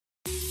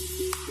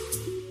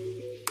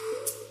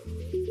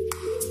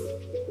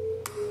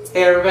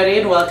Hey everybody,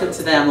 and welcome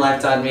to Them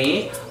Life on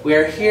Me. We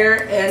are here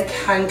in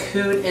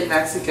Cancun in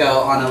Mexico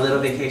on a little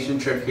vacation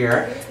trip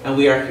here, and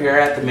we are here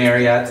at the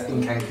Marriott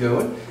in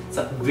Cancun. It's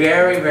a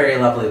very, very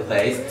lovely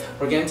place.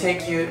 We're going to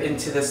take you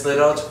into this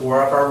little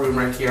tour of our room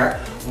right here.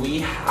 We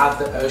have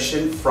the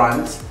ocean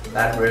front,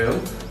 that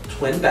room,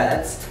 twin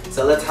beds.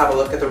 So let's have a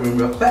look at the room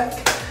real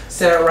quick.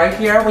 So right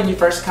here, when you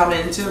first come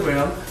into the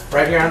room,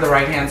 right here on the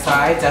right hand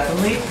side,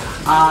 definitely,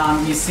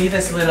 you see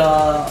this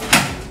little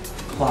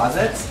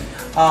closet.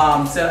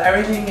 So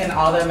everything and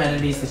all the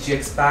amenities that you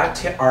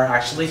expect are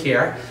actually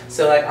here.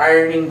 So like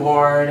ironing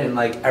board and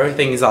like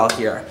everything is all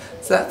here.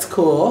 So that's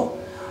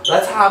cool.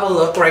 Let's have a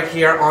look right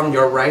here on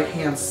your right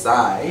hand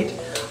side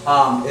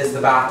is the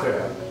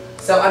bathroom.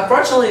 So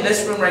unfortunately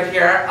this room right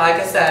here, like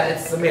I said,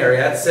 it's a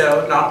Marriott,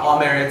 so not all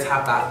Marriotts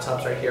have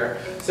bathtubs right here.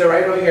 So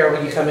right over here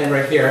when you come in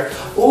right here,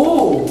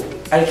 ooh,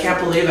 I can't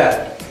believe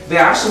it. They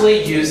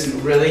actually use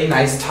really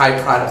nice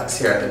Thai products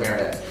here at the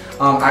Marriott.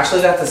 Actually,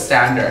 that's a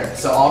standard.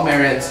 So all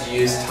Marriotts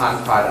use Thai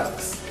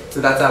products.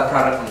 So that's a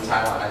product from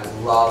Taiwan. I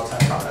love Thai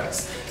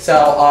products.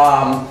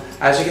 So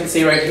as you can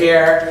see right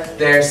here,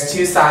 there's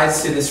two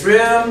sides to this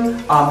room.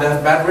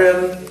 The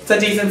bedroom, it's a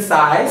decent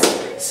size.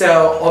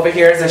 So over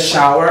here is a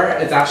shower.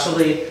 It's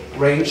actually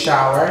rain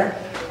shower.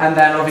 And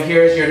then over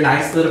here is your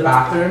nice little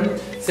bathroom.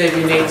 So if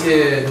you need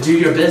to do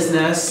your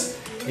business,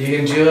 you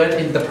can do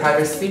it in the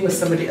privacy with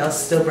somebody else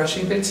still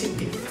brushing their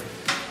teeth.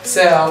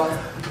 So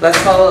let's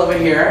follow over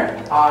here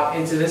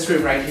into this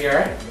room right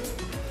here.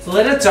 It's a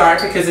little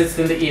dark because it's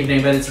in the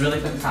evening, but it's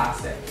really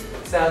fantastic.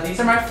 So these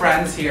are my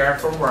friends here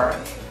from work.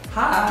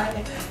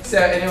 Hi! So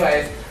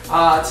anyways,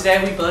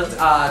 today we built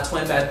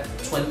twin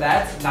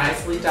beds,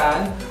 nicely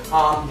done.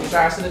 These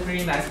are actually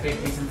pretty nice,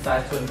 big, decent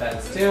sized twin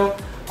beds too.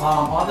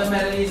 All the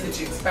amenities that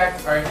you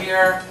expect are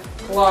here.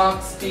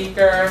 Clock,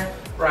 speaker,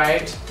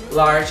 right?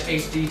 Large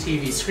HD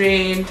TV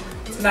screen.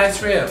 It's a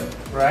nice room,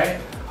 right?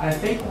 I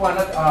think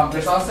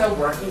there's also a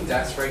working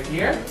desk right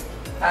here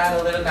and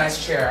a little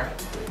nice chair.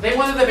 I think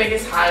one of the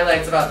biggest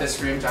highlights about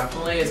this room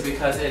definitely is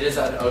because it is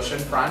an ocean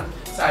front.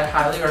 So I'd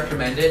highly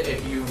recommend it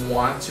if you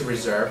want to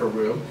reserve a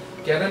room.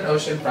 Get an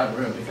ocean front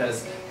room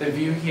because the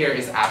view here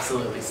is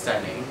absolutely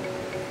stunning.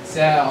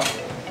 So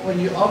when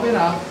you open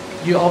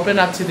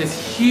up to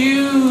this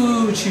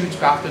huge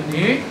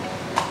balcony.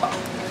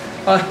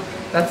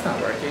 That's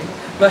not working,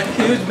 but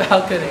huge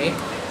balcony.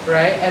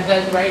 Right, and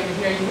then right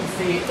here you can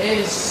see it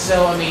is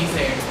so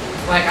amazing.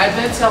 Like I've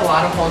been to a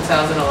lot of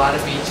hotels and a lot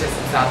of beaches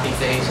in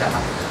Southeast Asia.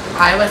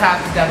 I would have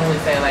to definitely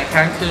say like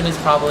Cancun is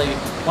probably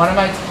one of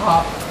my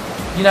top.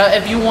 You know,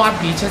 if you want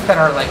beaches that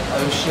are like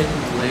ocean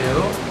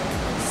blue,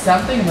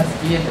 something must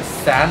be in the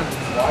sand of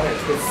these waters.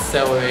 It's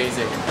so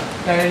amazing.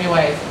 But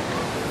anyways,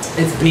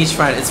 it's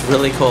beachfront. It's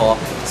really cool.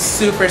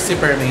 Super,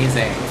 super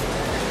amazing.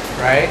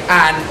 Right,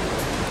 and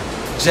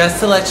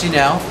just to let you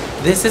know,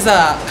 this is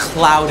a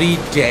cloudy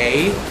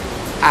day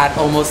at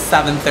almost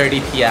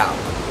 7:30 p.m.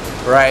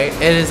 Right?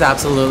 It is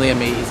absolutely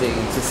amazing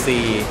to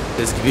see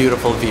this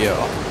beautiful view.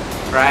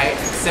 Right?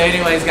 So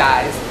anyways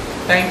guys,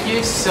 thank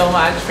you so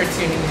much for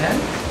tuning in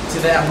to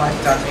the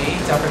MLife.me.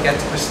 Don't forget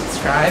to push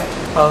subscribe,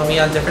 follow me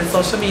on different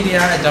social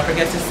media, and don't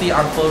forget to see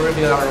our full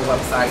review on our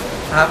website.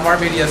 I have more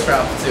videos for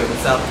up soon,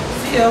 so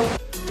see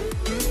you!